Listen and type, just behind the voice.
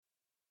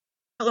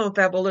Hello,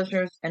 Pebble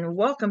listeners, and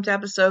welcome to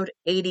episode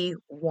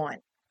 81.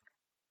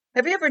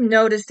 Have you ever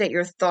noticed that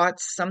your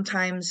thoughts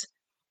sometimes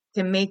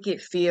can make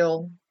it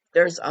feel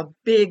there's a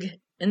big,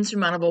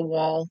 insurmountable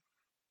wall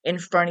in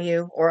front of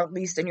you, or at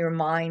least in your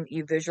mind,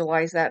 you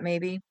visualize that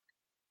maybe?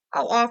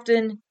 How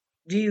often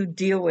do you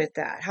deal with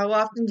that? How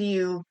often do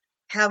you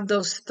have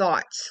those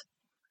thoughts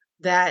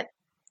that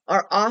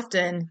are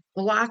often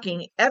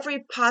blocking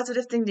every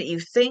positive thing that you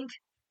think?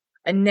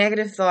 A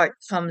negative thought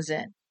comes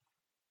in.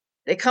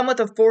 They come with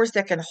a force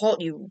that can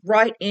halt you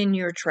right in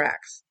your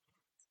tracks.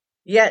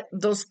 Yet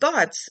those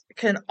thoughts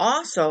can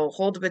also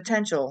hold the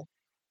potential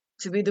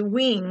to be the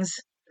wings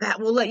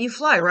that will let you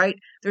fly, right?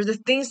 They're the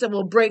things that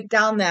will break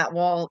down that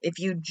wall if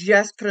you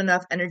just put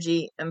enough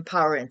energy and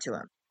power into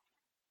them.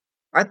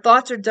 Our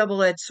thoughts are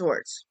double-edged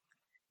swords.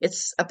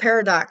 It's a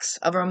paradox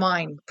of our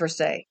mind, per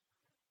se.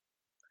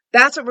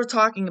 That's what we're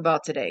talking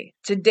about today.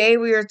 Today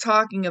we are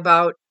talking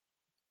about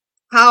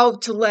how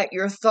to let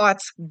your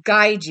thoughts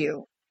guide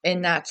you and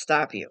not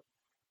stop you.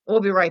 We'll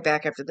be right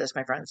back after this,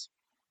 my friends.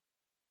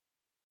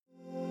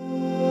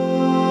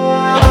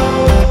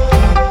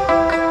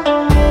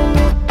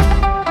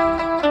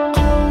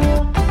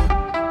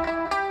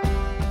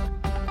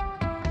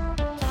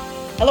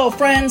 Hello,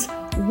 friends.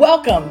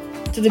 Welcome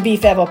to the Be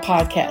Fabo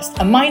podcast,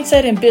 a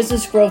mindset and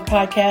business growth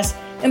podcast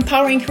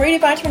empowering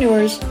creative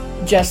entrepreneurs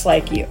just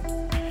like you.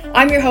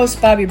 I'm your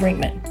host, Bobby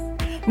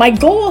Brinkman. My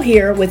goal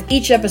here with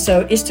each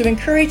episode is to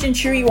encourage and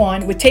cheer you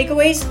on with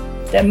takeaways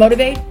that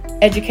motivate,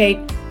 educate,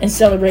 and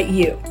celebrate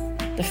you,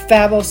 the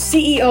Fabo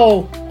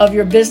CEO of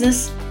your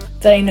business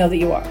that I know that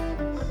you are.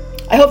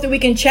 I hope that we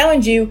can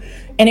challenge you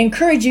and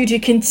encourage you to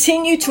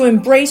continue to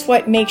embrace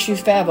what makes you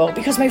Fabo,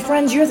 because my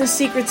friends, you're the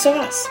secret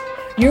sauce.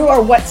 You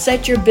are what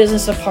sets your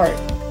business apart.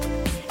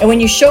 And when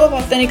you show up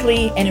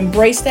authentically and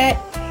embrace that,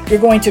 you're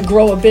going to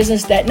grow a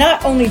business that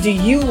not only do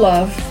you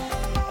love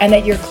and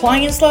that your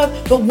clients love,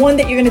 but one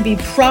that you're going to be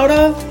proud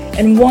of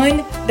and one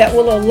that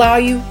will allow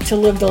you to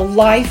live the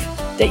life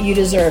that you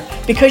deserve,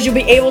 because you'll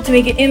be able to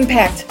make an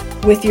impact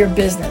with your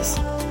business.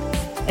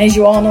 As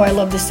you all know, I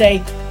love to say,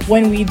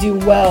 when we do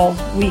well,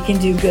 we can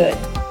do good.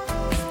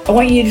 I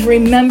want you to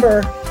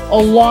remember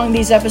along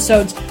these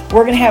episodes,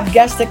 we're going to have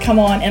guests that come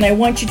on, and I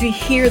want you to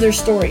hear their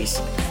stories,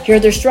 hear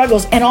their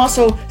struggles, and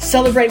also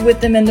celebrate with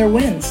them and their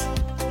wins.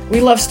 We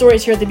love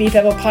stories here at the Be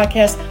Fabo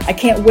podcast. I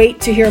can't wait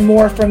to hear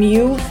more from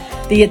you,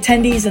 the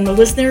attendees and the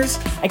listeners.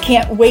 I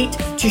can't wait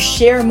to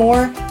share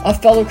more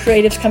of fellow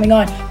creatives coming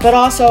on, but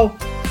also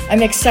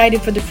I'm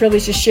excited for the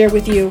privilege to share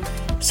with you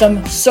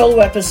some solo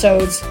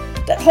episodes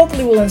that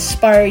hopefully will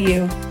inspire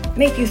you,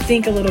 make you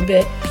think a little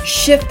bit,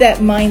 shift that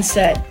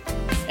mindset,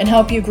 and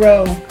help you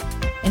grow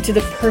into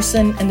the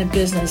person and the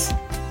business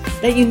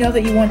that you know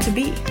that you want to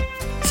be.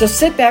 So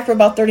sit back for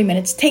about 30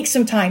 minutes, take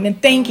some time,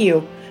 and thank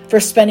you for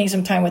spending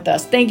some time with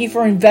us. Thank you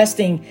for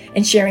investing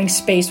and sharing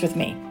space with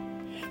me.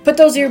 Put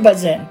those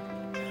earbuds in.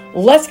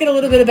 Let's get a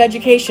little bit of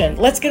education.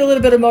 Let's get a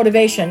little bit of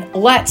motivation.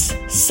 Let's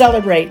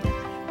celebrate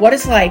what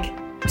it's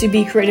like to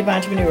be creative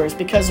entrepreneurs,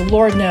 because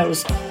Lord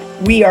knows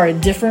we are a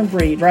different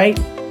breed, right?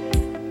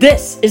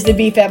 This is the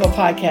Be Fabo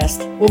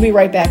podcast. We'll be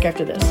right back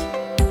after this.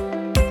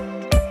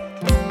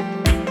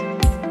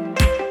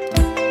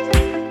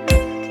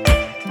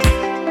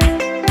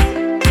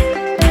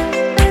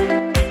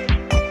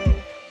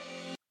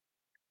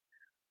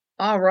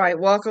 All right,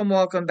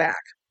 welcome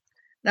back.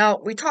 Now,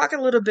 we talk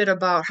a little bit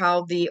about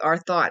how our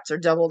thoughts are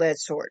double-edged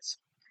swords.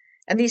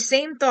 And these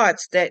same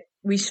thoughts that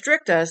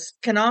restrict us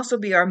can also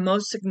be our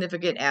most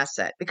significant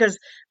asset, because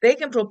they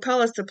can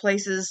propel us to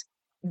places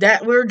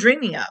that we're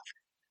dreaming of.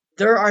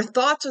 Our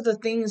thoughts are the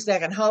things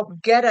that can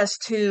help get us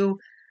to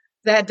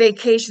that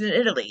vacation in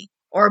Italy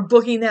or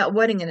booking that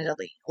wedding in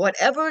Italy.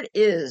 Whatever it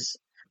is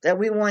that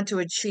we want to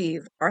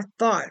achieve, our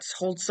thoughts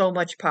hold so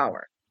much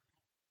power.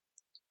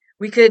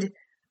 We could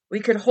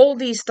hold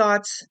these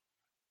thoughts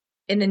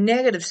in a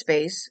negative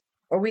space,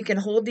 or we can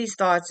hold these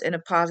thoughts in a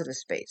positive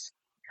space.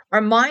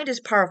 Our mind is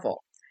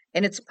powerful,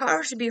 and its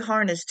power should be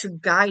harnessed to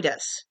guide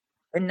us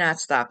and not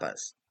stop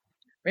us.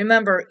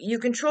 Remember, you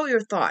control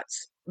your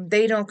thoughts.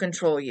 They don't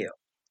control you,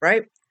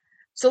 right?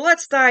 So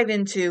let's dive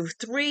into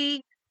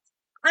 3,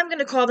 I'm going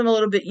to call them a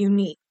little bit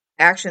unique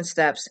action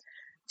steps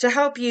to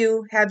help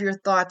you have your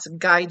thoughts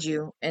guide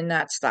you and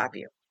not stop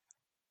you.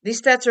 These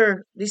steps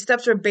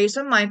are based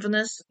on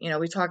mindfulness.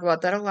 We talk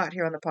about that a lot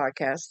here on the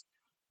podcast.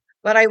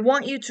 But I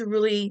want you to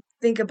really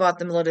think about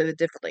them a little bit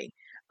differently.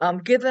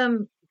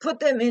 Put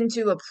them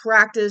into a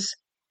practice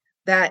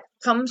that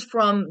comes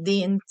from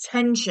the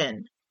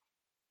intention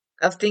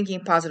of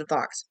thinking positive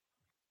thoughts.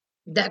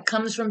 That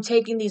comes from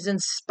taking these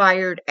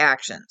inspired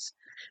actions.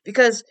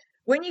 Because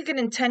when you get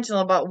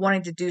intentional about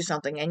wanting to do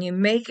something and you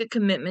make a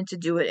commitment to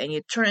do it and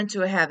you turn it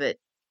into a habit,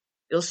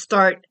 you'll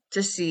start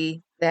to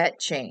see that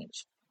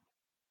change.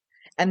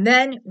 And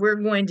then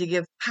we're going to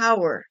give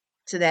power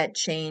to that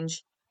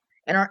change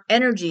and our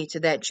energy to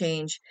that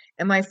change.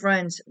 And my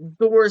friends,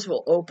 doors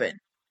will open,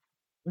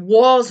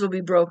 walls will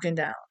be broken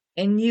down,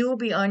 and you will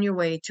be on your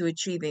way to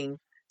achieving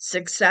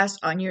success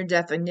on your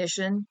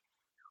definition,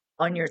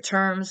 on your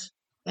terms,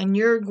 and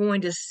you're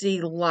going to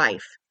see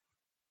life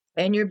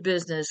and your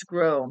business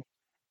grow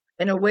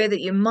in a way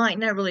that you might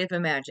not really have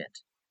imagined.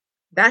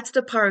 That's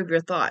the power of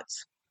your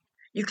thoughts.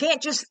 You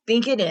can't just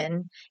think it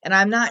in, and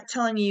I'm not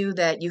telling you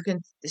that you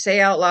can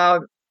say out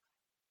loud,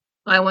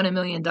 I want $1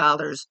 million.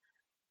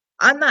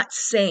 I'm not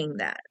saying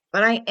that,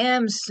 but I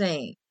am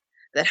saying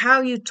that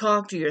how you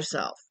talk to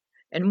yourself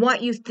and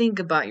what you think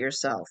about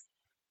yourself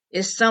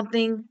is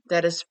something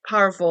that is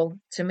powerful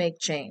to make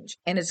change.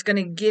 And it's going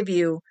to give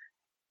you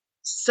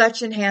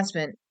such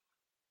enhancement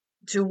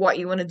to what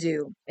you want to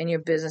do in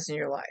your business and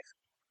your life.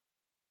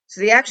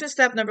 So the action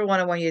step number 1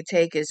 I want you to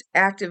take is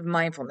active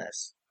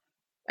mindfulness.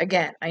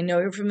 Again, I know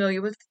you're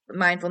familiar with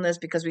mindfulness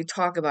because we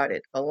talk about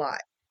it a lot,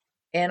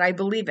 and I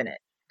believe in it.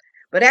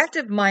 But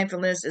active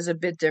mindfulness is a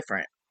bit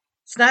different.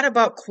 It's not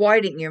about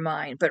quieting your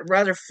mind, but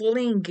rather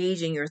fully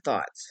engaging your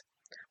thoughts.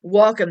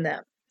 Welcome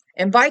them.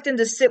 Invite them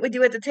to sit with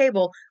you at the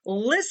table.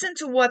 Listen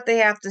to what they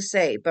have to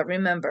say. But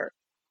remember,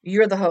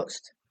 you're the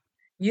host.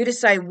 You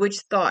decide which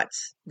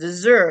thoughts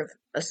deserve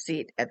a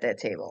seat at that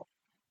table.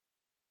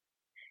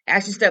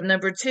 Action step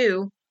number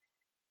 2.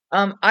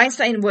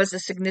 Einstein was a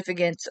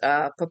significant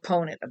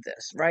proponent of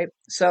this, right?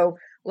 So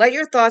let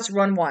your thoughts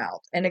run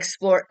wild and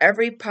explore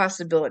every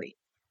possibility.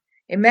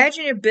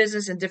 Imagine your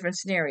business in different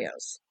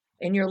scenarios.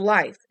 In your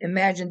life,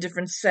 imagine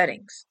different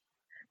settings.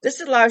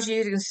 This allows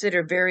you to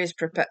consider various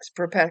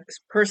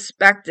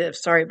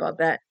perspectives. Sorry about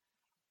that.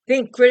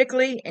 Think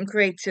critically and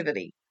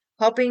creativity,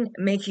 helping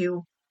make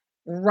you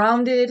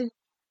rounded,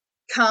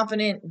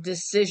 confident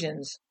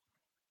decisions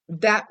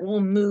that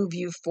will move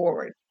you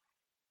forward.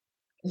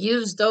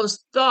 Use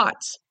those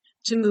thoughts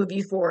to move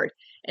you forward.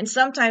 And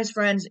sometimes,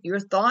 friends, your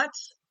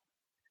thoughts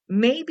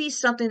may be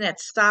something that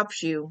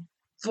stops you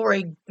for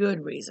a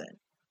good reason.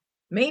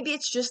 Maybe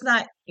it's just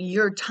not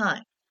your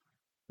time.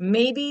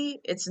 Maybe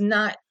it's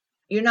not,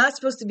 you're not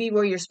supposed to be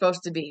where you're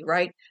supposed to be,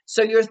 right?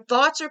 So your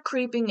thoughts are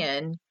creeping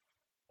in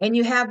and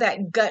you have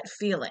that gut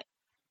feeling.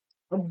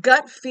 A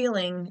gut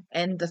feeling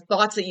and the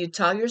thoughts that you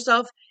tell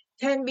yourself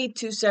can be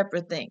two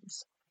separate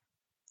things.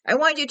 I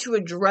want you to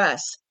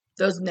address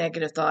those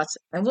negative thoughts,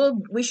 and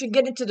we should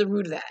get into the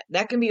root of that.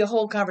 That can be a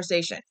whole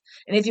conversation.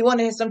 And if you want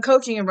to have some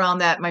coaching around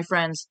that, my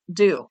friends,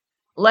 do.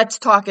 Let's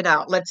talk it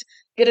out. Let's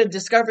get a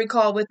discovery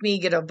call with me,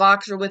 get a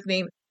Voxer with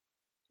me,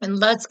 and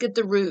let's get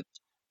to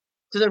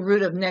the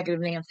root of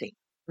negative Nancy,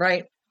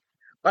 right?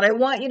 But I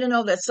want you to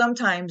know that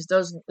sometimes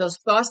those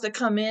thoughts that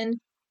come in,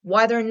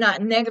 why they're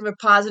not negative or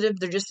positive,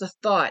 they're just a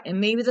thought.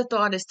 And maybe the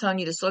thought is telling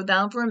you to slow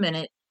down for a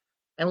minute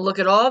and look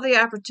at all the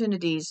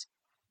opportunities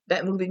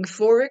that moving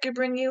forward can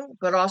bring you,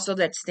 but also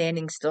that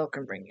standing still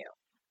can bring you.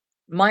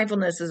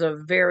 Mindfulness is a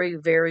very,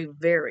 very,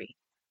 very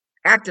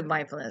active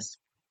mindfulness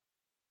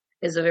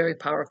is a very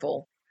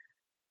powerful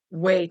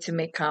way to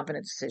make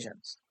confident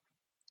decisions.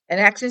 And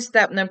action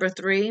step number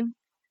 3,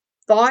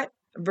 thought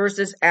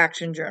versus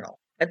action journal.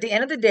 At the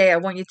end of the day, I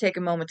want you to take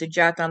a moment to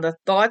jot down the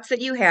thoughts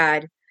that you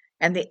had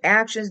and the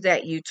actions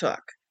that you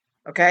took.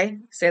 Okay?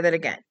 Say that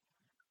again.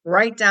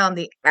 Write down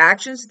the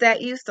actions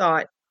that you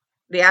thought.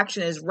 The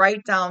action is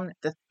write down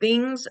the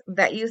things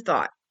that you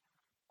thought.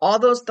 All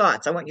those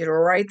thoughts, I want you to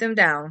write them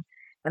down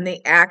and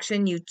the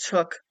action you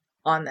took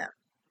on them.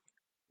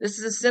 This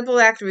is a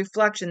simple act of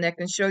reflection that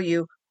can show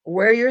you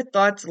where your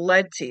thoughts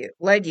led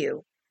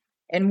you,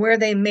 and where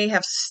they may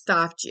have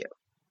stopped you.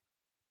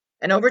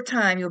 And over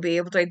time, you'll be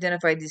able to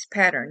identify these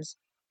patterns,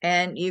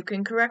 and you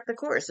can correct the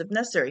course if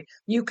necessary.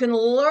 You can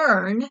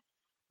learn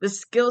the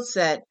skill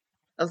set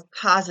of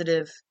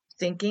positive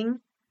thinking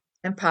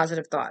and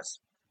positive thoughts.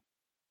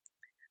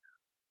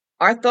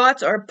 Our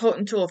thoughts are a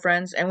potent tool,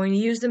 friends, and when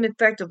you use them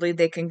effectively,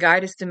 they can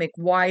guide us to make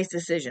wise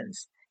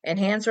decisions,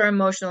 enhance our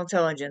emotional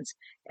intelligence,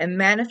 and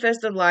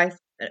manifest a life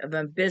of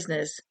a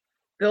business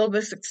filled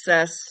with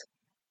success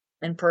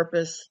and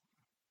purpose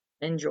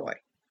and joy.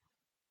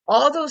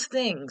 All those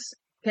things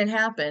can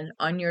happen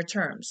on your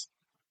terms,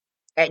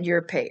 at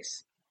your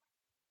pace,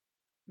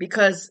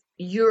 because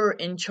you're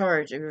in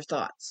charge of your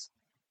thoughts.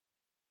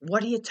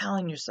 What are you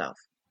telling yourself?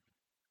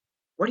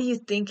 What are you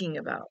thinking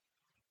about?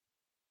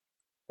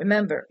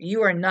 Remember,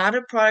 you are not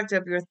a product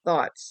of your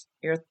thoughts.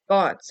 Your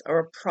thoughts are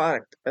a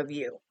product of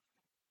you.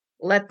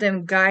 Let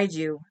them guide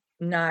you,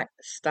 not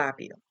stop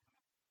you.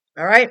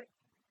 All right?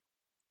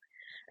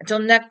 Until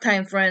next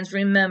time, friends,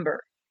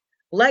 remember,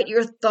 let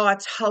your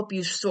thoughts help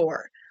you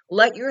soar.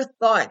 Let your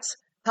thoughts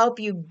help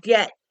you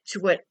get to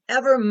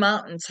whatever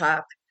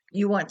mountaintop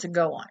you want to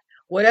go on,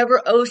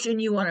 whatever ocean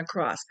you want to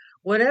cross,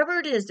 whatever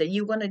it is that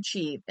you want to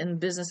achieve in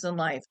business and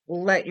life.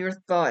 Let your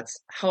thoughts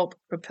help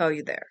propel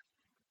you there.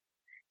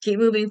 Keep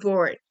moving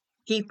forward.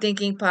 Keep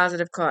thinking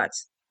positive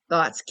thoughts.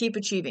 Keep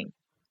achieving.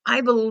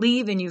 I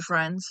believe in you,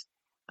 friends.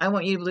 I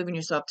want you to believe in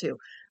yourself too.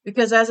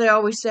 Because as I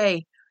always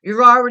say,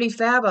 you're already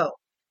fabo.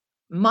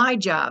 My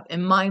job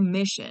and my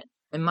mission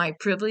and my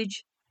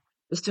privilege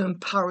is to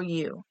empower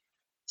you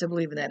to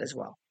believe in that as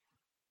well.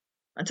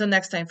 Until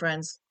next time,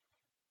 friends,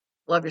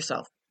 love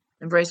yourself.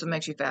 Embrace what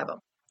makes you fabo.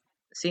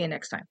 See you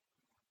next time.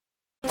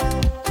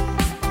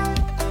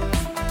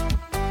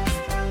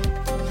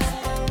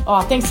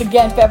 Thanks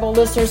again,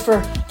 Fabulous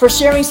listeners, for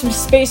sharing some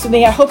space with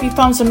me. I hope you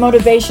found some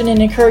motivation and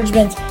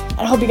encouragement.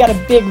 I hope you got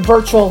a big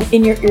virtual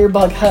in your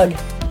earbud hug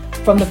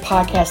from the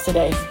podcast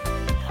today.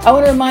 I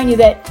want to remind you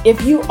that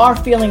if you are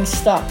feeling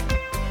stuck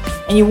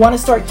and you want to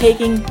start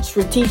taking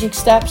strategic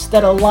steps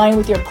that align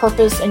with your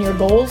purpose and your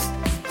goals,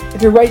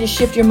 if you're ready to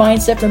shift your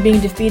mindset from being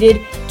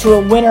defeated to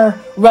a winner,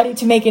 ready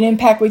to make an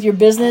impact with your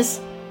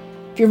business,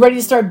 if you're ready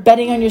to start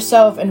betting on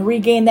yourself and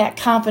regain that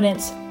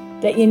confidence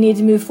that you need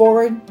to move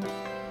forward,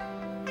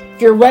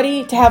 if you're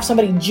ready to have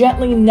somebody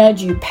gently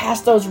nudge you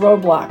past those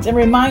roadblocks and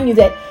remind you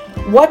that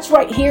what's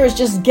right here is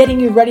just getting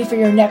you ready for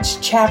your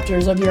next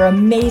chapters of your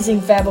amazing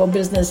Fabo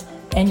business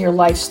and your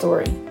life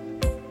story.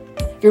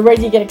 If you're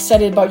ready to get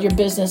excited about your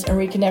business and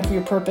reconnect with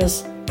your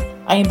purpose,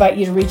 I invite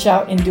you to reach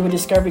out and do a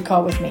discovery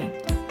call with me.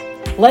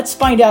 Let's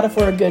find out if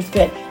we're a good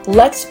fit.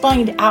 Let's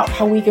find out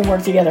how we can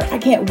work together. I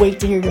can't wait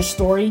to hear your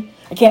story.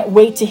 I can't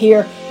wait to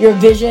hear your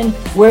vision,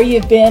 where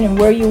you've been and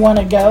where you want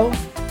to go.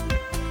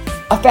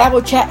 A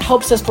Fabo chat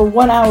helps us for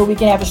 1 hour. We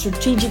can have a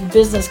strategic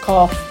business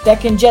call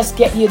that can just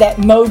get you that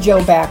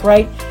mojo back,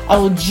 right? I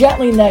will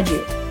gently nudge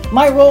you.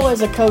 My role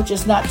as a coach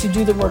is not to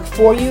do the work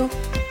for you,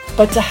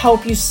 but to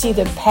help you see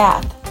the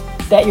path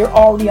that you're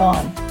already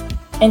on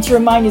and to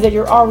remind you that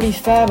you're already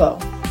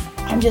Fabo.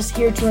 I'm just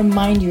here to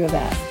remind you of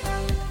that.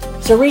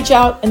 So reach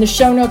out in the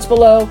show notes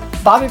below,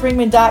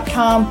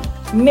 BobbyBrinkman.com.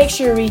 Make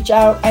sure you reach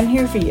out. I'm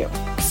here for you.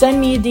 Send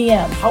me a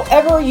DM.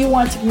 However you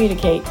want to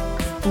communicate.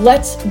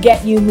 Let's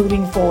get you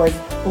moving forward.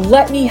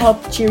 Let me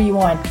help cheer you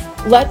on.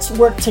 Let's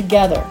work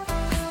together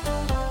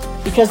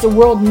because the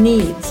world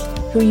needs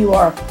who you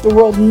are. The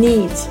world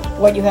needs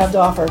what you have to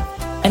offer.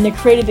 And the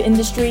creative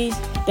industries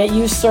that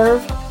you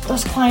serve,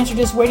 those clients are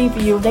just waiting for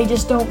you. They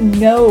just don't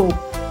know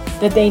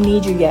that they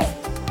need you yet.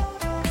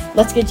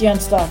 Let's get you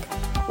unstuck.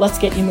 Let's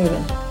get you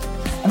moving.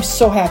 I'm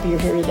so happy you're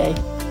here today.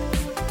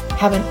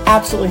 Have an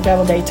absolutely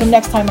fabulous day. Till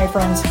next time, my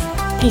friends,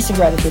 peace and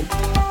gratitude.